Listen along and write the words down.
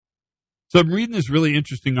So I'm reading this really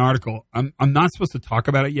interesting article. I'm not supposed to talk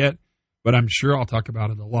about it yet, but I'm sure I'll talk about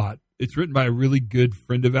it a lot. It's written by a really good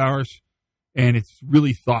friend of ours, and it's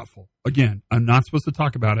really thoughtful. Again, I'm not supposed to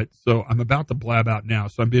talk about it, so I'm about to blab out now,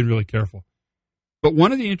 so I'm being really careful. But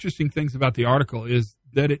one of the interesting things about the article is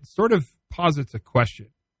that it sort of posits a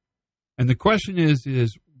question. And the question is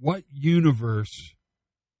what universe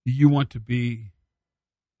do you want to be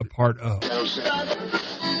a part of?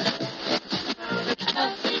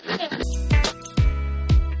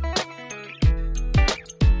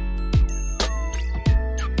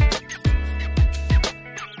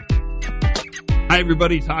 Hi,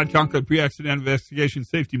 everybody. Todd Conklin, Pre-Accident Investigation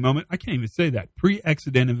Safety Moment. I can't even say that.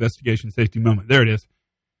 Pre-Accident Investigation Safety Moment. There it is.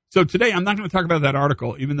 So today, I'm not going to talk about that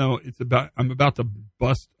article, even though I'm about to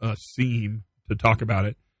bust a seam to talk about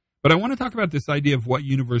it. But I want to talk about this idea of what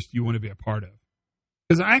universe do you want to be a part of.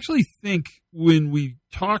 Because I actually think when we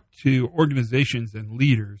talk to organizations and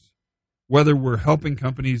leaders, whether we're helping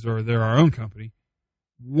companies or they're our own company,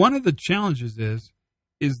 one of the challenges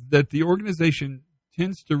is that the organization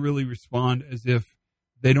tends to really respond as if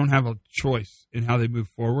they don't have a choice in how they move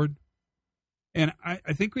forward. And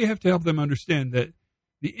I think we have to help them understand that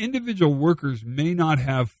the individual workers may not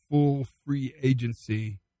have full free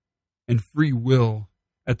agency and free will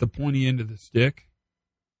at the pointy end of the stick,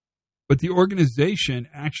 but the organization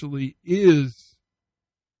actually is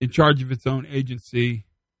in charge of its own agency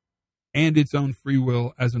and its own free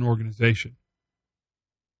will as an organization.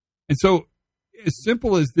 And so, as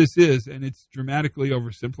simple as this is, and it's dramatically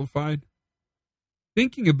oversimplified,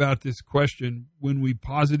 thinking about this question when we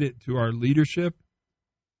posit it to our leadership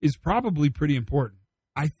is probably pretty important.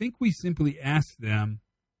 I think we simply ask them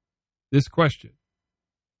this question: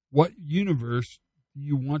 what universe do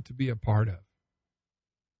you want to be a part of?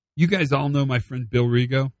 You guys all know my friend Bill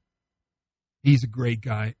Rigo. He's a great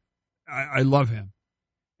guy. I love him.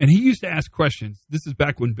 And he used to ask questions. This is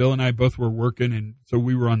back when Bill and I both were working, and so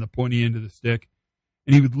we were on the pointy end of the stick.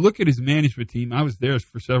 And he would look at his management team. I was there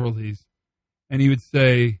for several of these. And he would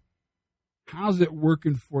say, how's it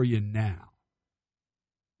working for you now?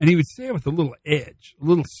 And he would say it with a little edge, a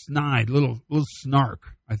little snide, a little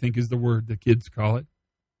snark, I think is the word the kids call it.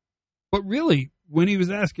 But really, when he was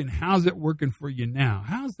asking, how's it working for you now?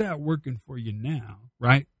 How's that working for you now,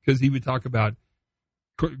 right? Because he would talk about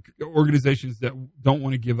organizations that don't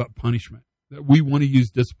want to give up punishment, that we want to use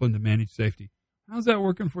discipline to manage safety. How's that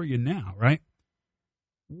working for you now, right?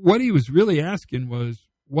 What he was really asking was,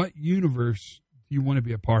 what universe do you want to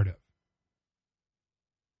be a part of?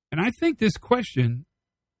 And I think this question,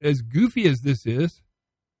 as goofy as this is,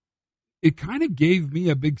 it kind of gave me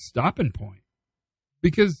a big stopping point,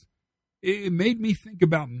 because it made me think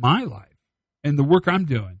about my life and the work I'm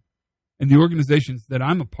doing and the organizations that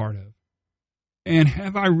I'm a part of. And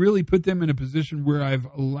have I really put them in a position where I've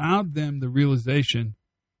allowed them the realization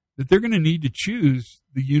that they're going to need to choose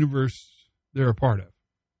the universe they're a part of?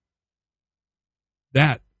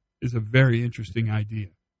 That is a very interesting idea.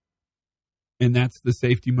 And that's the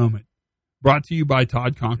Safety Moment, brought to you by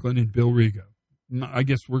Todd Conklin and Bill Rigo. I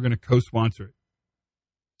guess we're going to co-sponsor it.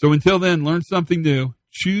 So until then, learn something new.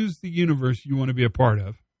 Choose the universe you want to be a part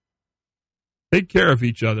of. Take care of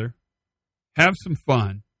each other. Have some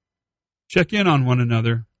fun. Check in on one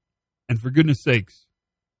another. And for goodness sakes,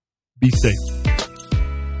 be safe.